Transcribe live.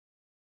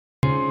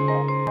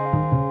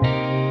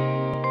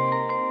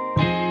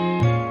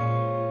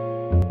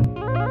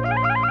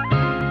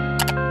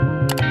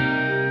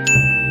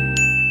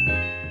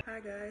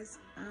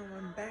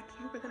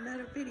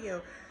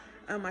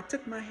I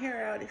took my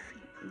hair out, if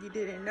you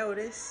didn't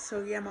notice.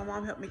 So yeah, my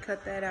mom helped me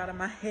cut that out of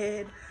my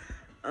head.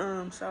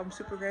 So I'm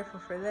super grateful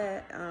for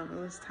that. It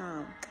was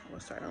time. I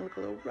was starting to look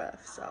a little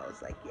rough, so I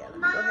was like, yeah, let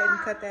me go ahead and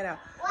cut that out.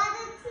 Why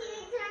did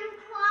TV turn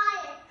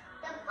quiet?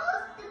 They're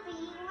supposed to be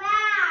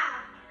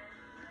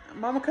loud.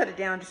 Mama cut it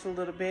down just a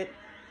little bit.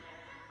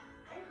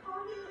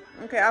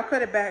 Okay, I'll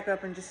cut it back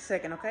up in just a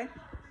second, okay?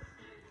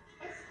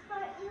 It's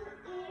hurt your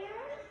ears?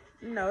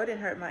 No, it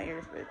didn't hurt my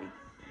ears, baby.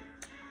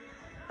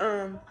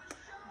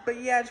 But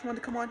yeah, I just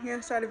wanted to come on here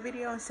and start a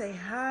video and say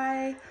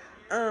hi.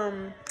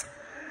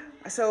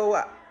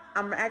 So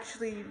I'm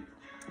actually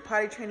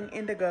potty training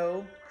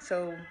Indigo.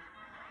 So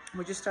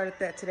we just started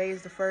that. Today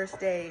is the first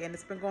day, and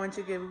it's been going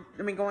good.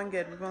 Going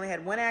good. We've only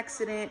had one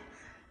accident,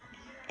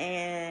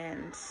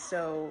 and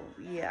so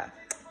yeah.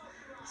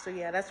 So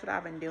yeah, that's what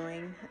I've been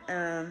doing.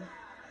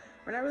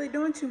 We're not really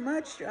doing too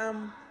much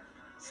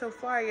so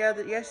far. Yeah,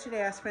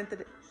 yesterday I spent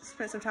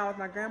some time with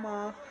my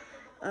grandma.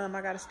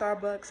 I got a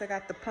Starbucks. I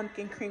got the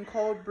pumpkin cream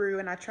cold brew,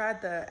 and I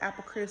tried the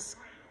apple crisp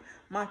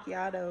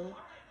macchiato.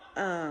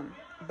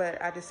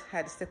 But I just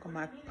had to stick with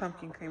my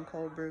pumpkin cream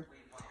cold brew.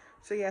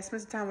 So yeah, I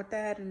spent some time with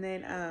that, and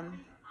then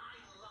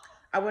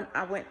I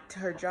went to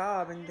her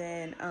job, and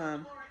then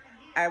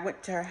I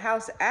went to her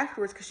house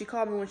afterwards because she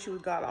called me when she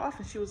got off,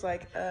 and she was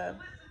like,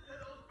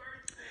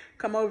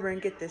 come over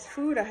and get this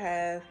food I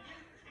have.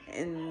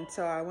 And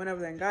so I went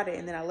over there and got it,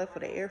 and then I left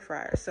with an air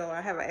fryer. So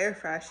I have an air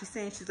fryer. She's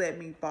saying she's letting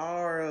me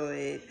borrow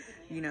it,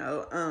 you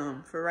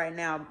know, for right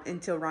now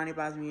until Ronnie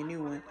buys me a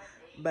new one.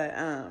 But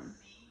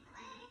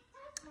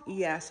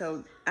yeah,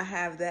 so I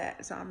have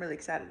that. So I'm really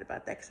excited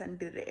about that because I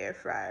needed an air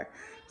fryer.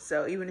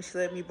 So even if she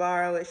let me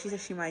borrow it, she said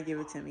she might give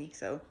it to me.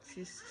 So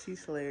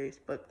she's hilarious.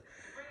 But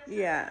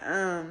yeah,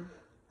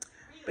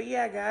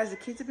 guys, the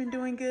kids have been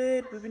doing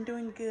good. We've been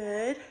doing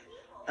good.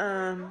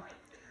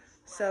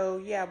 So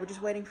yeah, we're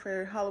just waiting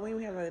for Halloween.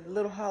 We have a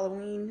little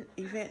Halloween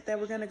event that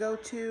we're gonna go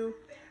to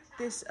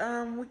this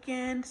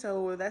weekend,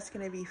 so that's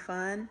gonna be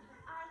fun.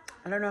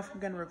 I don't know if I'm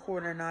gonna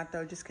record or not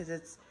though, just because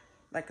it's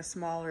like a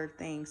smaller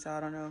thing, so I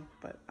don't know,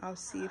 but I'll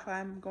see if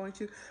I'm going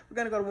to. We're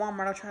gonna go to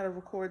Walmart. I'll try to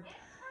record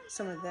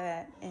some of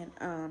that, and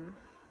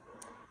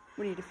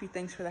we need a few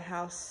things for the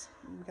house.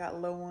 We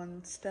got low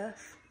on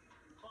stuff.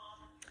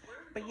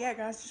 But yeah,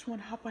 guys, just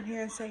want to hop on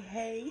here and say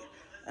hey.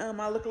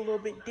 I look a little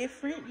bit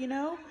different, you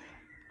know.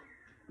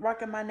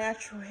 Rocking my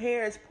natural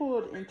hair. It's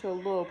pulled into a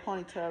little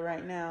ponytail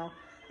right now.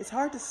 It's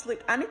hard to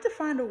slick. I need to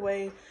find a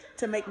way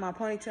to make my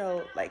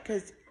ponytail like,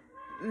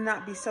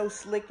 not be so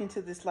slick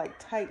into this like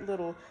tight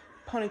little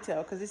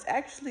ponytail, because it's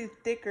actually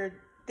thick.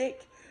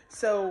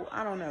 So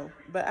I don't know,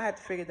 but I have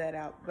to figure that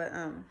out. But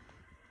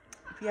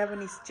if you have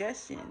any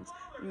suggestions,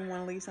 you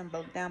want to leave some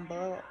down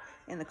below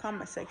in the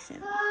comment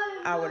section,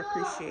 I would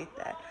appreciate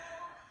that.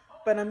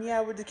 But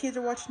yeah, the kids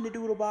are watching the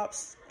Doodle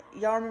Bops.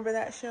 Y'all remember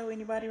that show?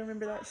 Anybody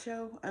remember that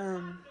show?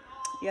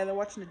 Yeah, they're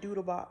watching the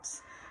Doodle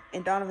Bops,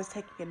 and Donovan's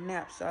taking a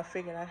nap, so I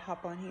figured I'd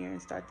hop on here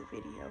and start the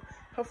video.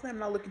 Hopefully I'm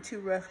not looking too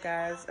rough,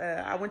 guys.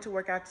 I went to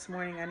work out this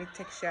morning. I need to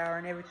take a shower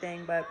and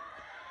everything, but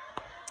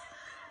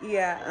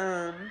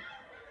yeah,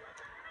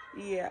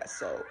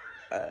 so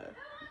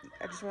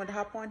I just wanted to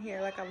hop on here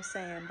like I was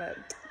saying. But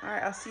all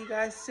right, I'll see you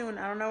guys soon.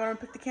 I don't know when I'm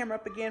gonna pick the camera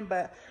up again,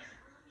 but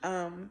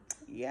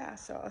yeah,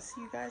 so I'll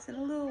see you guys in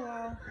a little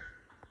while.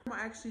 I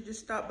actually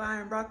just stopped by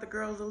and brought the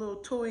girls a little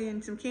toy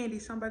and some candy,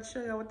 so I'm about to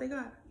show y'all what they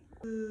got.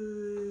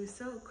 Ooh,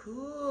 so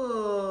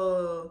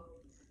cool.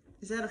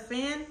 Is that a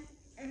fan?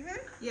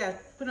 Yeah,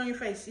 put it on your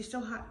face. You're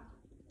so hot.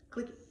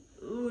 Click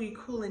it. Ooh, you're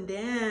cooling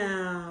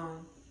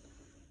down.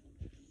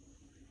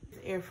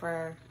 The air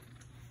fryer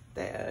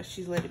that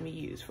she's letting me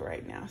use for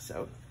right now,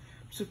 so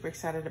I'm super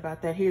excited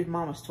about that. Here's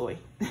Mama's toy.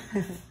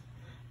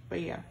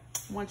 But yeah,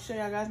 I want to show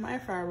y'all guys my air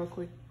fryer real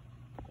quick.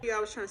 Yeah, I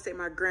was trying to say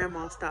my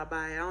grandma stopped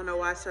by. I don't know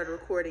why I started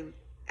recording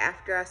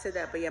after I said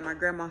that, but yeah, my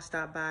grandma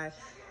stopped by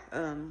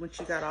when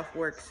she got off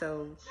work,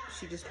 so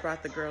she just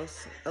brought the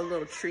girls a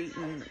little treat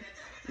and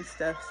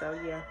stuff. So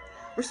yeah,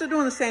 we're still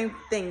doing the same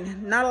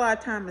thing. Not a lot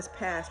of time has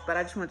passed, but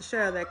I just wanted to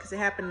share that because it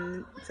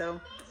happened.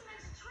 So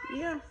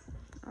yeah,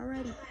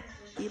 alrighty,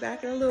 be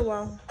back in a little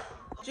while.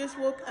 Just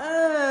woke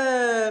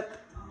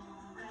up.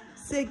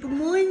 Say good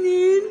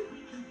morning.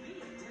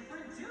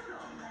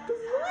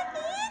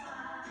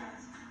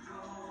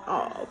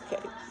 Oh,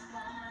 okay.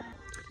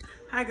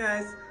 Hi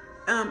guys,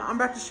 I'm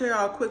about to show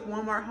y'all a quick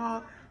Walmart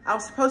haul. I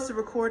was supposed to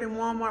record in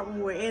Walmart when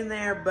we were in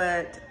there,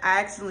 but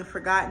I accidentally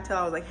forgot until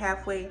I was like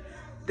halfway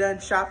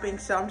done shopping.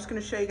 So I'm just gonna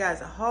show you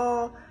guys a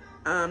haul.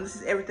 This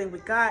is everything we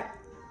got,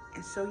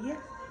 and so yeah,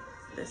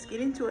 let's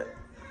get into it.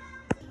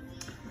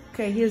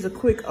 Okay, here's a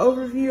quick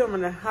overview. I'm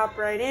gonna hop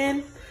right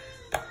in.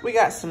 We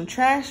got some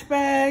trash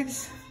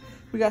bags.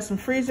 We got some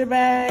freezer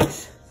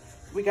bags.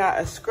 We got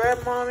a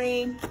scrub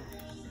mommy.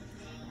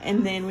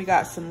 And then we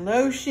got some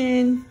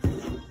lotion.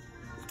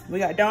 We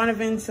got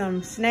Donovan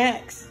some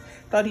snacks.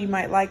 Thought he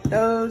might like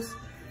those.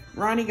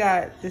 Ronnie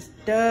got this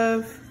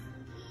Dove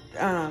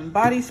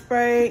body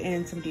spray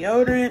and some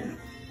deodorant.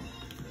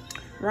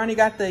 Ronnie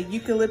got the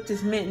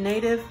eucalyptus mint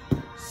native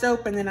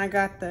soap, and then I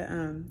got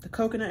the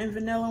coconut and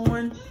vanilla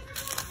one.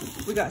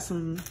 We got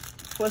some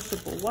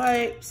flushable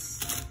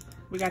wipes.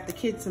 We got the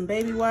kids some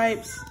baby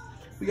wipes.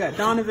 We got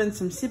Donovan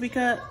some sippy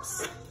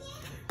cups.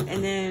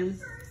 And then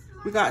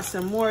we got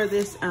some more of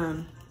this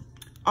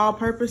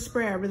all-purpose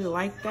spray. I really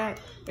like that.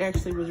 It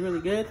actually was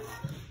really good.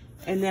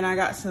 And then I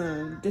got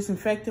some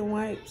disinfectant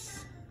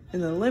wipes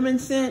in the lemon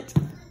scent.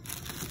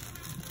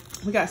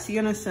 We got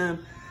Sienna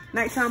some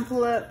nighttime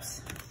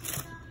pull-ups.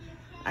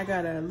 I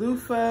got a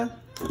loofah.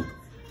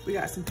 We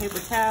got some paper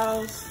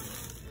towels.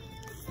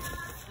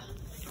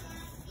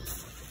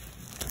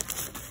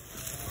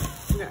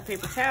 We got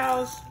paper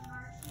towels.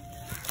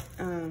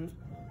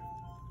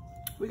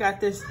 We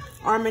got this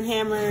Arm &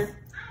 Hammer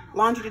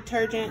laundry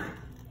detergent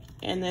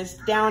and this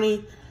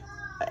Downy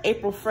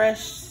April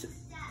Fresh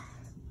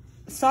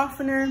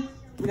softener.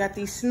 We got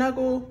these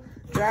Snuggle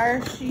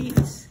dryer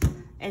sheets,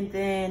 and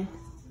then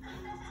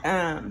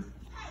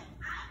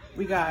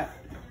we got,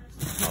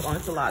 hold on,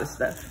 it's a lot of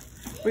stuff.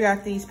 We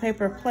got these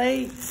paper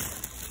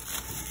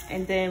plates,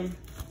 and then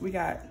we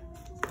got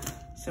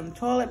some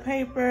toilet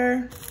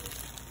paper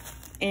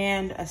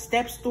and a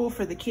step stool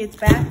for the kids'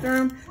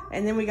 bathroom,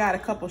 and then we got a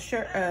couple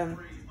shirts and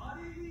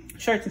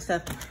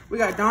stuff. We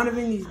got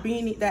Donovan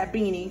that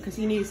beanie because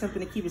he needed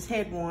something to keep his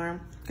head warm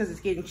because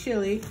it's getting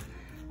chilly.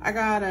 I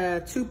got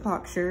a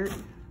Tupac shirt.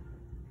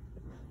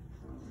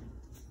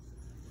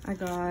 I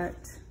got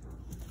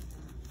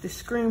the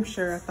Scream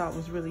shirt I thought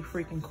was really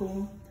freaking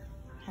cool.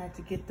 Had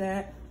to get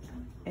that.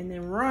 And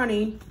then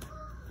Ronnie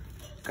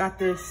got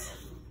this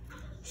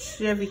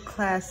Chevy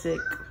Classic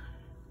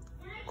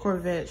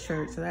Corvette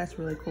shirt, so that's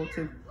really cool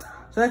too.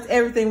 So that's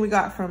everything we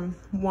got from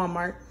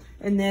Walmart.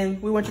 And then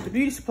we went to the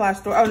beauty supply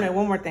store. Oh no,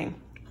 one more thing.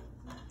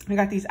 We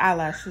got these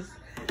eyelashes.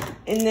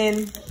 And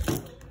then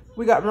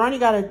Ronnie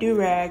got a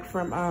do-rag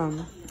from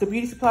the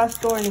beauty supply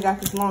store, and he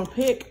got this long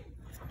pick.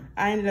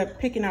 I ended up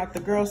picking out the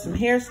girls some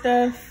hair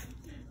stuff.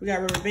 We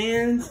got rubber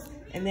bands,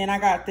 and then I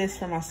got this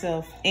for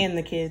myself and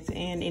the kids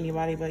and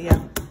anybody, but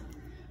yeah.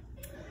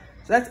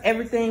 So that's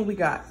everything we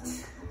got.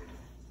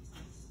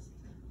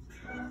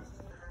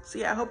 So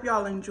yeah, I hope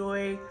y'all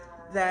enjoy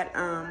that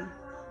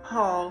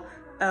haul.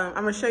 I'm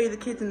gonna show you the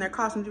kids in their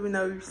costumes, even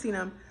though you've seen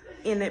them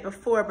in it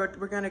before, but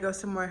we're gonna go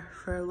somewhere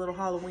for a little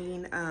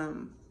Halloween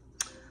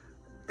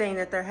thing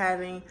that they're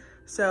having.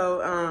 So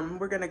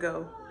we're gonna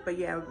go, but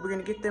yeah, we're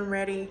gonna get them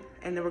ready,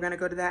 and then we're gonna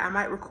go to that. I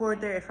might record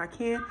there if I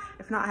can.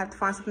 If not, I have to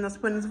find something else to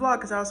put in this vlog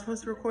because I was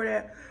supposed to record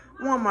at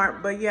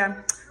Walmart. But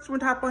yeah, just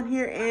want to hop on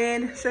here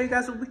and show you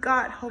guys what we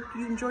got. Hope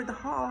you enjoyed the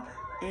haul,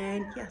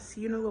 and yeah,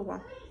 see you in a little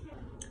while.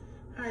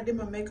 I did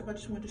my makeup. I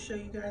just wanted to show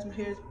you guys. My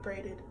hair is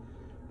braided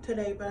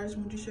today, but I just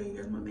wanted to show you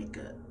guys my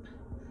makeup.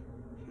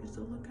 Here's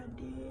the look I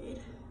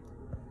did.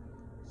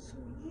 So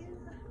yeah,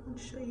 I'm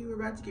gonna show you. We're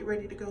about to get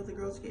ready to go. The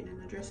girls are getting in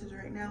the dresses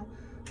right now.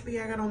 But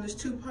yeah, I got on this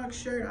Tupac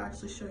shirt. I'll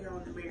actually show y'all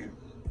in the mirror.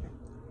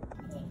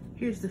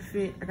 Here's the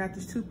fit. I got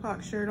this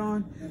Tupac shirt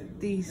on.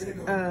 These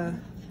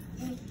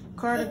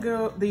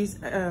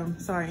cardigan,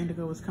 sorry,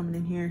 Indigo was coming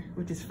in here,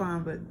 which is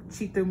fine, but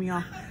she threw me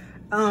off.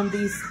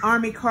 These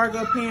army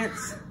cargo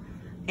pants,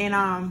 and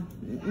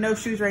no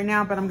shoes right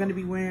now, but I'm gonna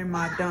be wearing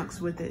my Dunks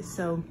with it.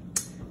 So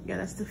yeah,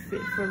 that's the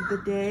fit for the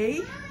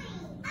day.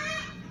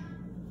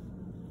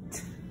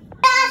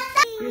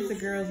 Here's the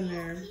girls in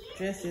their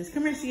dresses.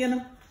 Come here,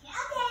 Sienna.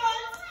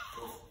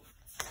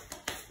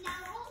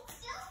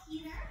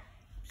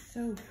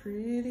 So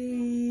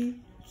pretty.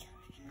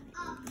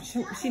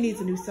 She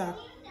needs a new sock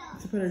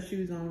to put her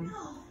shoes on.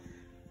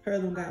 Her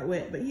other one got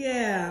wet, but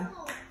yeah,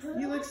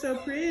 you look so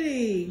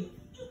pretty.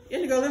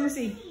 Indigo, let me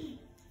see.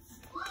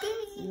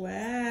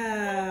 Wow.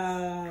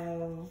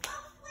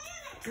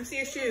 Let me see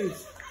your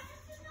shoes.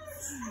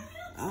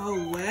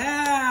 Oh,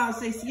 wow.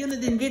 So Sienna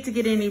didn't get to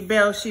get any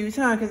Bell shoes,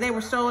 huh? Because they were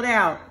sold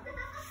out.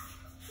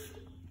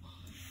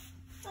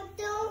 I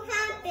don't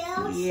have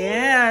Bell shoes.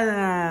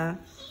 Yeah.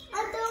 I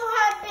don't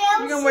have Bell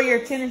You're gonna wear your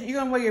tennis. You're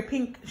gonna wear your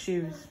pink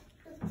shoes.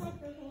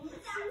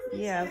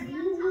 Yeah.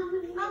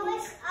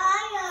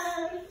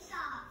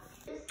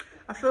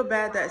 I feel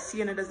bad that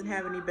Sienna doesn't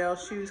have any Bell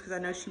shoes because I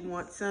know she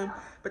wants some,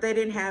 but they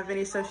didn't have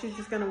any, so she's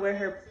just gonna wear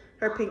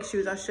her pink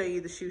shoes. I'll show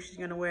you the shoes she's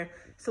gonna wear.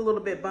 It's a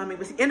little bit bummy,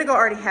 but Indigo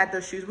already had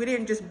those shoes. We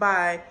didn't just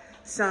buy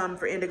some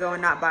for Indigo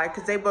and not buy,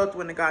 because they both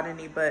wouldn't have got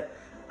any, but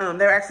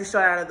they were actually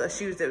sold out of the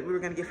shoes that we were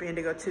gonna get for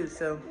Indigo too.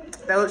 So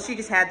she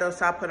just had those,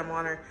 so I put them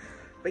on her.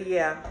 But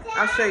yeah,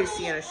 I'll show you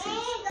Sienna's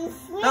shoes.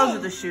 Those are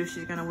the shoes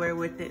she's gonna wear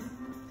with it.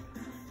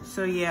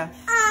 So yeah.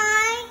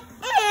 I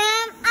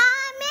am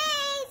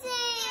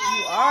amazing.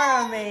 You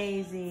are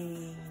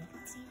amazing.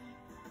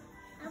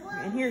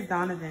 And here's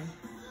Donovan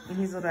in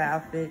his little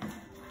outfit.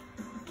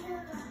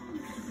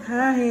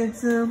 Hi,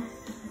 handsome.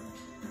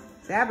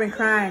 See, I've been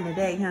crying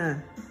today, huh?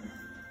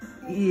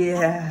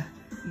 Yeah,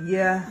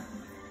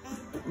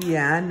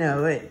 I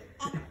know it.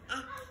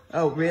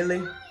 Oh,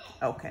 really?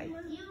 Okay.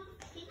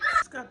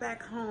 Just got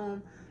back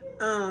home.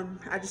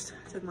 I just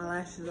took my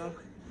lashes off.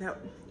 That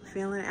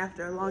feeling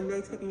after a long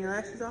day taking your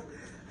lashes off.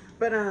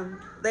 But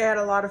they had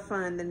a lot of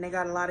fun, and they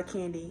got a lot of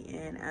candy,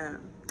 and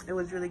it it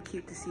was really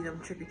cute to see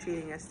them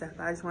trick-or-treating and stuff.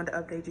 I just wanted to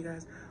update you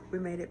guys. We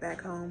made it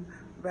back home.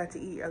 We're about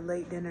to eat a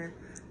late dinner,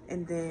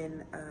 and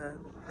then I'm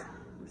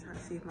trying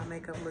to see if my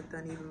makeup looked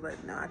uneven,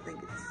 but no, I think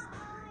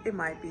it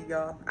might be,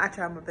 y'all. I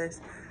try my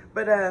best,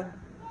 but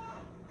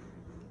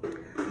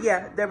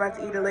yeah, they're about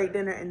to eat a late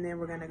dinner, and then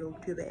we're gonna go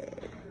to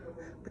bed.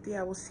 But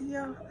yeah, we'll see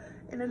y'all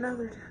in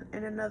another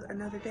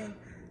day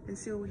and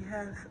see what we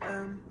have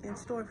in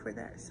store for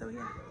that. So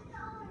yeah,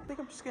 I think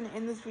I'm just gonna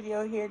end this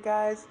video here,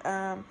 guys.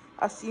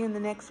 I'll see you in the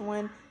next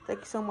one. Thank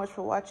you so much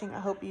for watching. I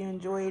hope you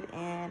enjoyed,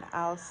 and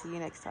I'll see you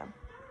next time.